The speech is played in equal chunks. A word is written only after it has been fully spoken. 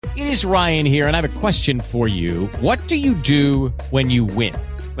It is Ryan here, and I have a question for you. What do you do when you win?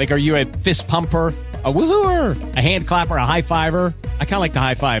 Like, are you a fist pumper, a woohooer, a hand clapper, a high fiver? I kind of like the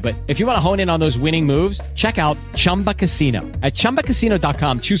high five, but if you want to hone in on those winning moves, check out Chumba Casino. At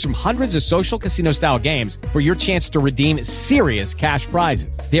ChumbaCasino.com, choose from hundreds of social casino-style games for your chance to redeem serious cash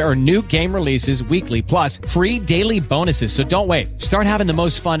prizes. There are new game releases weekly, plus free daily bonuses. So don't wait. Start having the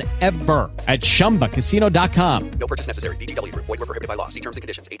most fun ever at ChumbaCasino.com. No purchase necessary. VGW. Void where prohibited by law. See terms and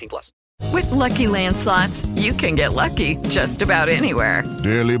conditions. 18+. With Lucky Land Slots, you can get lucky just about anywhere.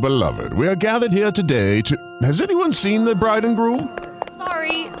 Dearly beloved, we are gathered here today to... Has anyone seen the bride and groom?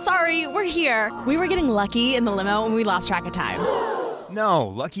 Sorry, we're here. We were getting lucky in the limo and we lost track of time. No,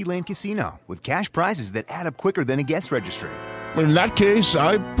 Lucky Land Casino, with cash prizes that add up quicker than a guest registry. In that case,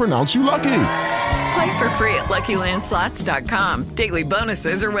 I pronounce you lucky. Play for free at LuckyLandSlots.com. Daily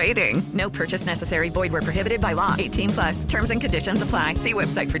bonuses are waiting. No purchase necessary. Void where prohibited by law. 18+. Terms and conditions apply. See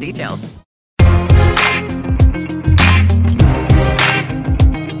website for details.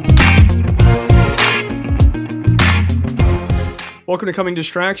 Welcome to Coming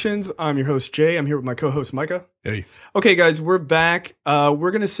Distractions. I'm your host, Jay. I'm here with my co-host, Micah. Hey. Okay, guys, we're back.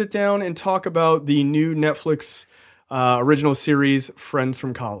 We're going to sit down and talk about the new Netflix original series, Friends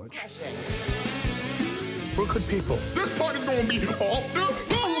from College. We're good people. This party's going to be all...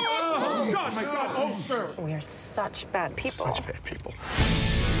 Oh, God, my God. Oh, sir. We are such bad people. Such bad people.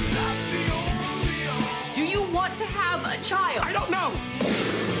 Do you want to have a child? I don't know.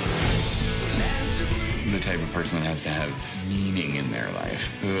 The type of person that has to have meaning in their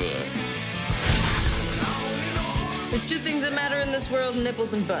life. Ugh. There's two things that matter in this world,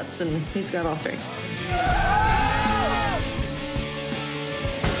 nipples and butts, and he's got all three.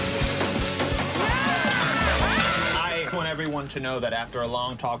 I want everyone to know that after a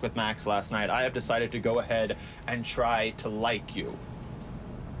long talk with Max last night, I have decided to go ahead and try to like you.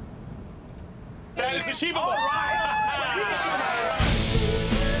 That is achievable. All right.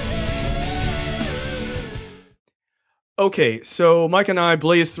 Okay, so Mike and I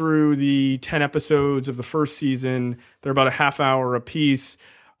blazed through the 10 episodes of the first season. They're about a half hour apiece.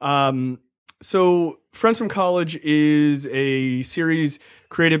 So Friends from College is a series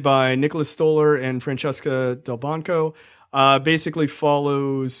created by Nicholas Stoller and Francesca Del Banco. Basically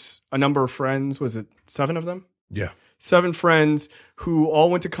follows a number of friends. Was it 7 of them? Yeah. 7 friends who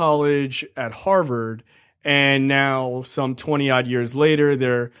all went to college at Harvard. And now some 20 odd years later,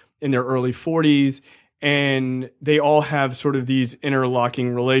 they're in their early 40s. And they all have sort of these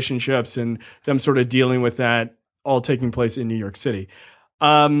interlocking relationships and them sort of dealing with that, all taking place in New York City.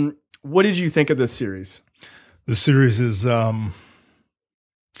 What did you think of this series? The series is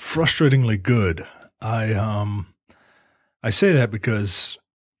frustratingly good. I say that because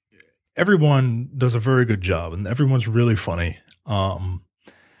everyone does a very good job and everyone's really funny.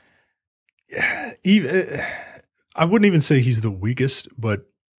 Even I wouldn't even say he's the weakest, but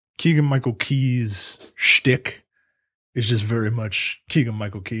Keegan-Michael Key's shtick is just very much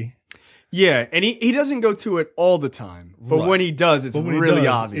Keegan-Michael Key. Yeah, and he doesn't go to it all the time, but Right. when he does, it's really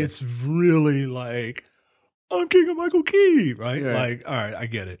obvious. It's really like, I'm Keegan-Michael Key, right? Yeah. Like, all right, I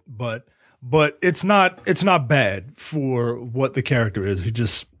get it, but it's not bad for what the character is.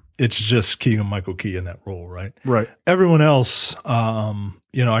 It's just Keegan-Michael Key in that role, right? Right. Everyone else,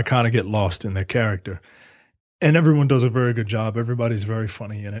 I kind of get lost in their character. And everyone does a very good job. Everybody's very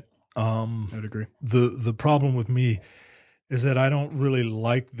funny in it. I'd agree. The problem with me is that I don't really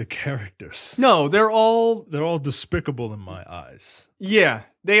like the characters. No, they're all despicable in my eyes. Yeah,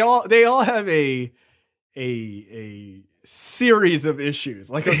 they all have a series of issues,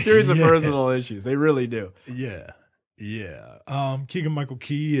 like a series of personal issues. They really do. Yeah. Keegan-Michael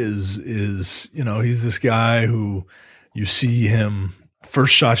Key is he's this guy who you see him.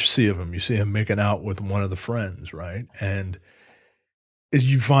 First shot you see of him, you see him making out with one of the friends, right? And as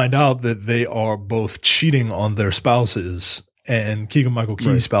you find out that they are both cheating on their spouses, and Keegan-Michael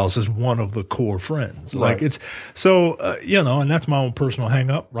Key's spouse is one of the core friends. Right. Like it's so, and that's my own personal hang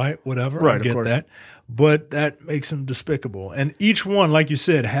up, right? Whatever. Right, I of get course. that. But that makes them despicable. And each one, like you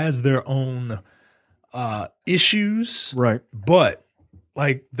said, has their own issues. Right. But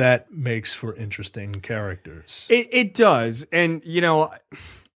like that makes for interesting characters. It does, and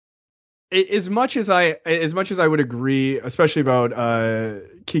as much as I would agree, especially about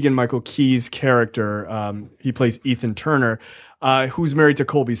Keegan-Michael Key's character, he plays Ethan Turner, who's married to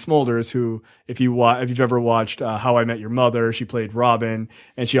Colby Smulders, who if you've ever watched How I Met Your Mother, she played Robin,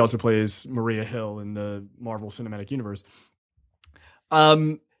 and she also plays Maria Hill in the Marvel Cinematic Universe.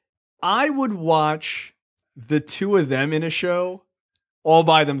 I would watch the two of them in a show all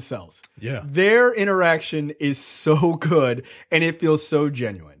by themselves. Yeah. Their interaction is so good and it feels so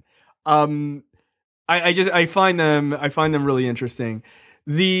genuine. I find them really interesting.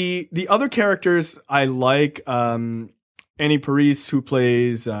 The other characters I like, Annie Parise, who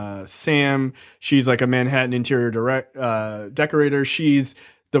plays Sam. She's like a Manhattan interior decorator. She's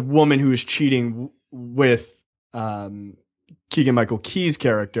the woman who is cheating with Keegan-Michael Key's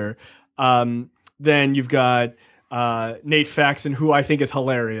character. Then you've got Nate Faxon, who I think is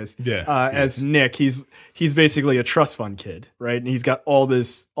hilarious. As Nick. He's basically a trust fund kid, right? And he's got all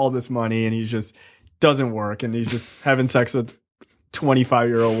this money, and he's just doesn't work, and he's just having sex with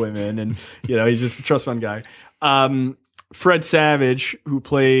 25-year-old women, and he's just a trust fund guy. Fred Savage, who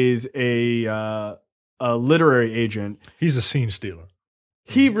plays a literary agent. He's a scene stealer.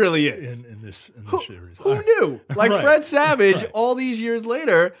 He really is in this series. Who knew? Like Right. Fred Savage, Right. all these years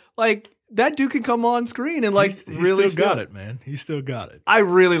later, like that dude can come on screen and like He's really still got it, man. He still got it. I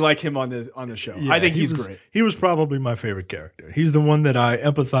really like him on the show. Yeah, I think he he's was- great. He was probably my favorite character. He's the one that I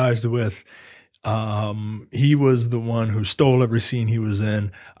empathized with. He was the one who stole every scene he was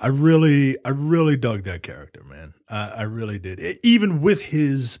in. I really dug that character, man. I really did. Even with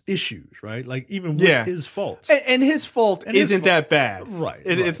his issues, right? Like even with his faults. And his fault isn't that bad. Right.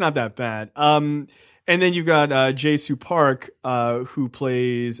 It's not that bad. And then you've got Jae Soo Park, who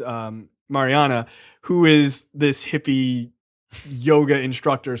plays Mariana, who is this hippie yoga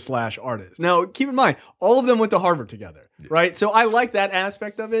instructor / artist. Now, keep in mind, all of them went to Harvard together, right? So I like that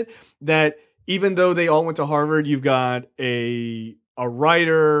aspect of it, that even though they all went to Harvard, you've got a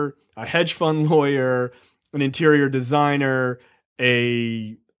writer, a hedge fund lawyer, an interior designer,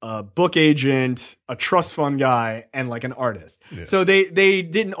 a book agent, a trust fund guy, and like an artist. Yeah. So they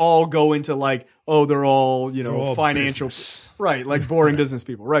didn't all go into like, oh, they're all, They're all financial, business. right? Like boring business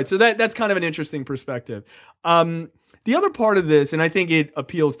people, right? So that's kind of an interesting perspective. The other part of this, and I think it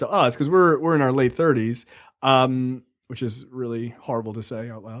appeals to us because we're in our late 30s, which is really horrible to say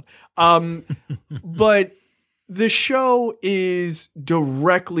out loud. But the show is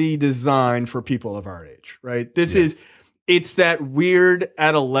directly designed for people of our age, right? It's that weird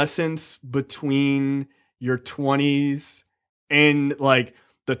adolescence between your 20s and like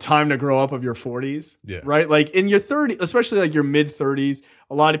the time to grow up of your 40s, right? Like in your 30s, especially like your mid 30s,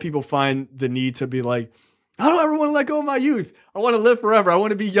 a lot of people find the need to be like, I don't ever want to let go of my youth. I want to live forever. I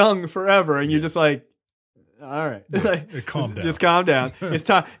want to be young forever. And you're just like, all right, like, calm down. Just calm down. It's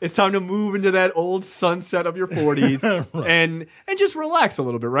time to move into that old sunset of your 40s Right. and just relax a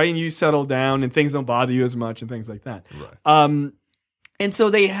little bit, right? And you settle down and things don't bother you as much and things like that. Right. And so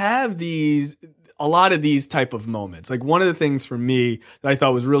they have a lot of these type of moments. Like one of the things for me that I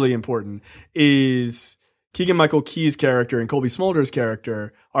thought was really important is Keegan-Michael Key's character and Colby Smolder's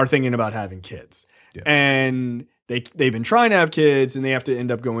character are thinking about having kids. Yeah. And they've been trying to have kids, and they have to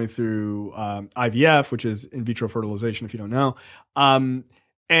end up going through IVF, which is in vitro fertilization, if you don't know.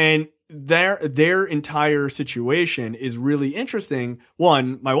 And their entire situation is really interesting.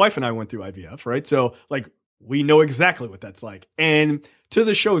 One, my wife and I went through IVF, right? So like we know exactly what that's like. And to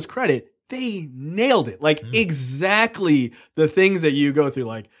the show's credit, they nailed it. Like exactly the things that you go through,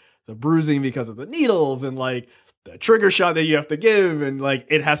 like the bruising because of the needles and like the trigger shot that you have to give, and like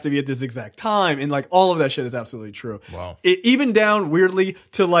it has to be at this exact time, and like all of that shit is absolutely true. Wow. It even down weirdly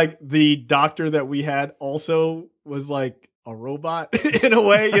to like the doctor that we had also was like a robot in a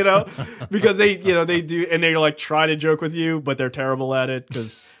way, because they do, and they like try to joke with you, but they're terrible at it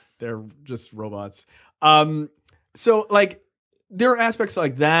because they're just robots. So like there are aspects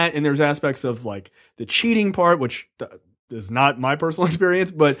like that, and there's aspects of like the cheating part, which is not my personal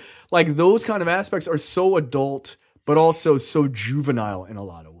experience, but like those kind of aspects are so adult, but also so juvenile in a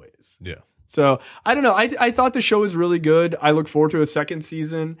lot of ways. Yeah. So I don't know. I thought the show was really good. I look forward to a second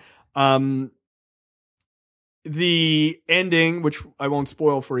season. The ending, which I won't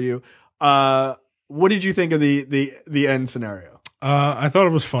spoil for you. What did you think of the end scenario? I thought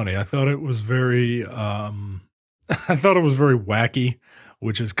it was funny. I thought it was very, wacky,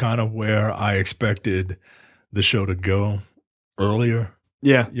 which is kind of where I expected the show to go earlier.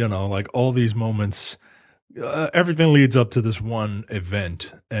 Yeah. Like all these moments, everything leads up to this one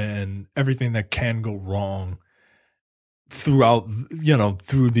event, and everything that can go wrong throughout,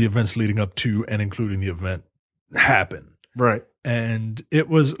 through the events leading up to and including the event happen. Right. And it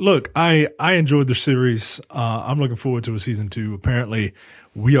was, look, I enjoyed the series. I'm looking forward to a season 2. Apparently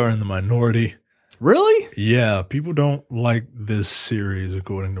we are in the minority. Really? Yeah, people don't like this series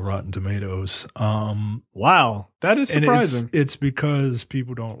according to Rotten Tomatoes. Wow, that is surprising. It's because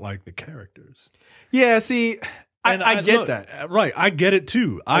people don't like the characters. Yeah, see, I get that. Right, I get it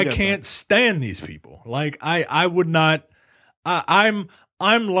too. I get can't that. stand these people. Like I would not. I'm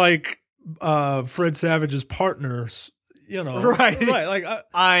like Fred Savage's partners. you know, right. Like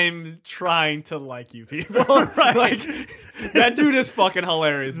I'm trying to like you people. Right. Like that dude is fucking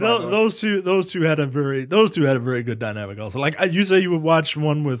hilarious. Those two had a very good dynamic. Also, like you say, you would watch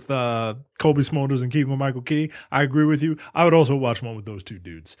one with Colby Smulders and Keegan Michael Key. I agree with you. I would also watch one with those two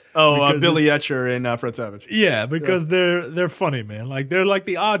dudes. Oh, Billy Etcher and Fred Savage. Yeah, because they're funny, man. Like they're like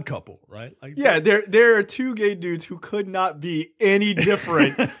the odd couple, right? Like there are two gay dudes who could not be any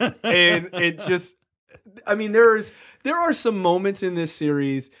different, and it just. I mean, there are some moments in this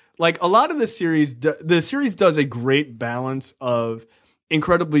series, like a lot of the series does a great balance of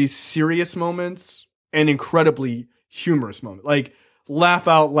incredibly serious moments and incredibly humorous moments, like laugh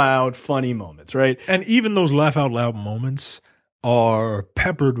out loud, funny moments, right? And even those laugh out loud moments are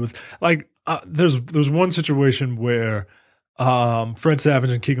peppered with, like, there's one situation where Fred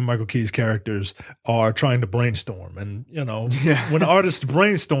Savage and Keegan Michael Key's characters are trying to brainstorm, and you know, when artists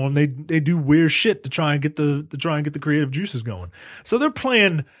brainstorm, they do weird shit to try and get the creative juices going. So they're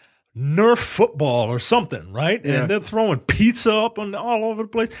playing Nerf football or something, right? And they're throwing pizza up on all over the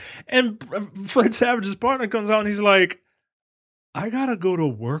place. And Fred Savage's partner comes out and he's like, I gotta go to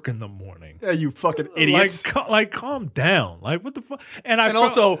work in the morning. Yeah, you fucking idiots. Like calm down. Like, what the fuck? And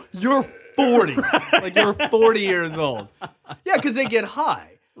also, you're 40. Like, you're 40 years old. Yeah, because they get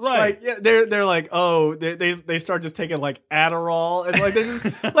high. Right. Yeah, they're like, oh, they start just taking like Adderall, and like they're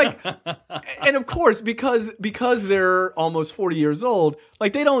just like, and of course because they're almost 40 years old,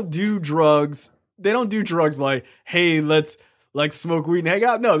 like they don't do drugs. They don't do drugs like, hey, let's like smoke weed and hang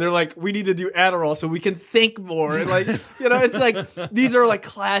out. No, they're like, we need to do Adderall so we can think more. And like, you know, it's like these are like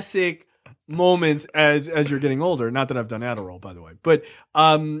classic moments as you're getting older. Not that I've done Adderall, by the way, but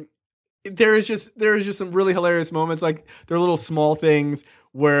there is just some really hilarious moments. Like there are little small things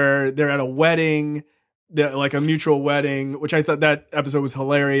where they're at a wedding, like a mutual wedding, which I thought that episode was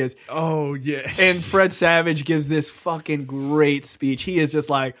hilarious. Oh yeah. And Fred Savage gives this fucking great speech. He is just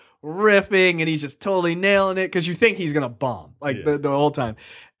like riffing and he's just totally nailing it, because you think he's gonna bomb like the whole time,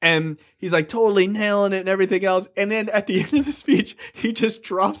 and he's like totally nailing it and everything else. And then at the end of the speech, he just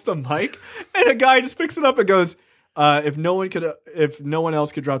drops the mic, and a guy just picks it up and goes, if no one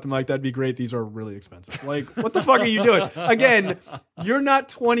else could drop the mic, that'd be great. These are really expensive. Like, what the fuck are you doing? Again, you're not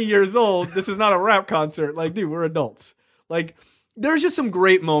 20 years old. This is not a rap concert. Like, dude, we're adults. Like, there's just some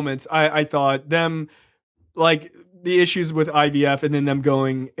great moments. I thought them, like the issues with IVF, and then them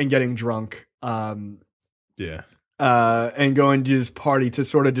going and getting drunk. And going to this party to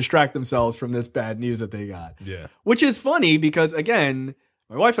sort of distract themselves from this bad news that they got. Yeah. Which is funny because, again,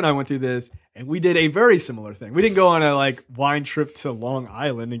 my wife and I went through this, and we did a very similar thing. We didn't go on a like wine trip to Long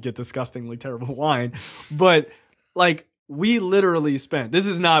Island and get disgustingly terrible wine, but like we literally spent, this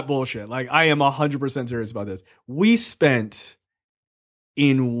is not bullshit. Like I am 100% serious about this. We spent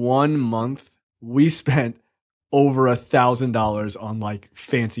in 1 month, we spent over $1,000 on like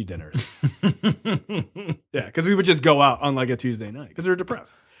fancy dinners. Yeah, because we would just go out on like a Tuesday night because we were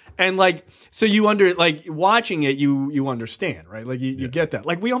depressed. And like, so you watching it, you understand, right? Like you get that.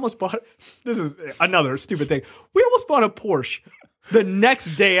 Like we almost bought, this is another stupid thing. We almost bought a Porsche the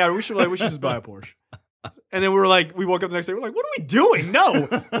next day. We should just buy a Porsche. And then we woke up the next day. We're like, what are we doing? No,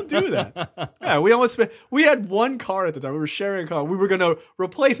 don't do that. Yeah, we had one car at the time. We were sharing a car. We were going to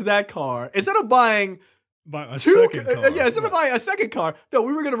replace that car. Instead of buying second car. Instead of buying a second car, no,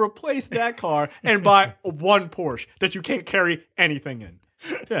 we were going to replace that car and buy one Porsche that you can't carry anything in.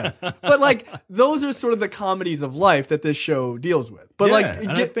 Yeah, but like those are sort of the comedies of life that this show deals with. But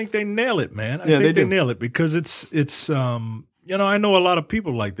I think they nail it, man. I think they nail it because it's you know, I know a lot of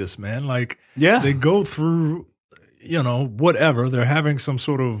people like this, man. Like they go through, you know, whatever, they're having some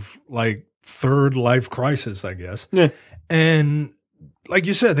sort of like third life crisis, I guess. Yeah, and like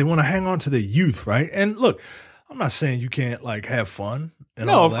you said, they want to hang on to their youth, right? And look, I'm not saying you can't like have fun. And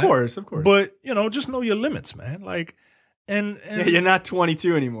no, of course. But you know, just know your limits, man. Like. And you're not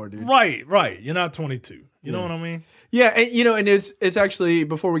 22 anymore, dude. Right. You're not 22. You know what I mean? Yeah, and you know, and it's actually,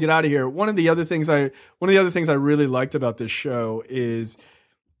 before we get out of here, one of the other things I really liked about this show is,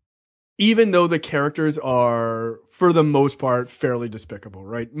 even though the characters are for the most part fairly despicable,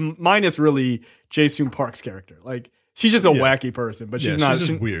 right? Minus really Jae-Soon Park's character. Like she's just a wacky person, but she's not. She's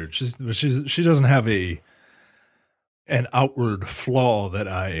just weird. She doesn't have an outward flaw that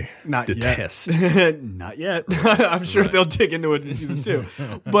I detest. Not yet. I'm sure they'll dig into it in season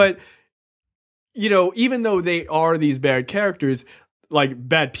 2. But, you know, even though they are these bad characters, like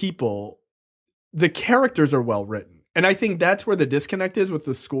bad people, the characters are well written. And I think that's where the disconnect is with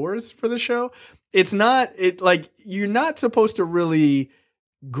the scores for the show. You're not supposed to really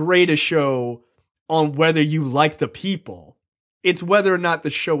grade a show on whether you like the people. It's whether or not the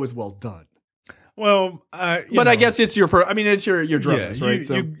show is well done. Well, I guess it's your it's your druthers, right?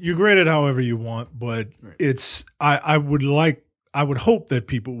 So you grade it however you want, but it's I would hope that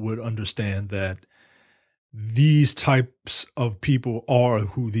people would understand that these types of people are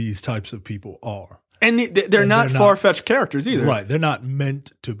who these types of people are. And they're not far-fetched characters either. Right. They're not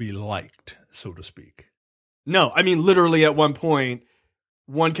meant to be liked, so to speak. No, I mean, literally at one point,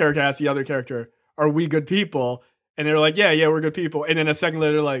 one character asks the other character, are we good people? And they're like, yeah, we're good people. And then a second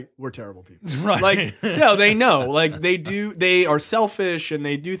later, they're like, we're terrible people. Right. Like, no, they know. Like, they are selfish and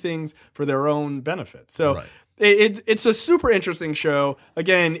they do things for their own benefit. So right. It's a super interesting show.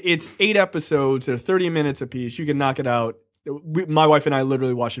 Again, it's 8 episodes. They're 30 minutes apiece. You can knock it out. My wife and I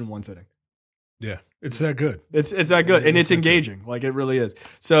literally watched it in one sitting. Yeah, it's that good. It's that good, and it's engaging. Like, it really is.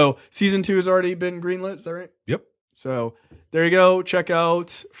 So season 2 has already been greenlit. Is that right? Yep. So there you go. Check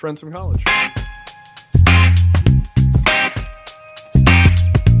out Friends from College.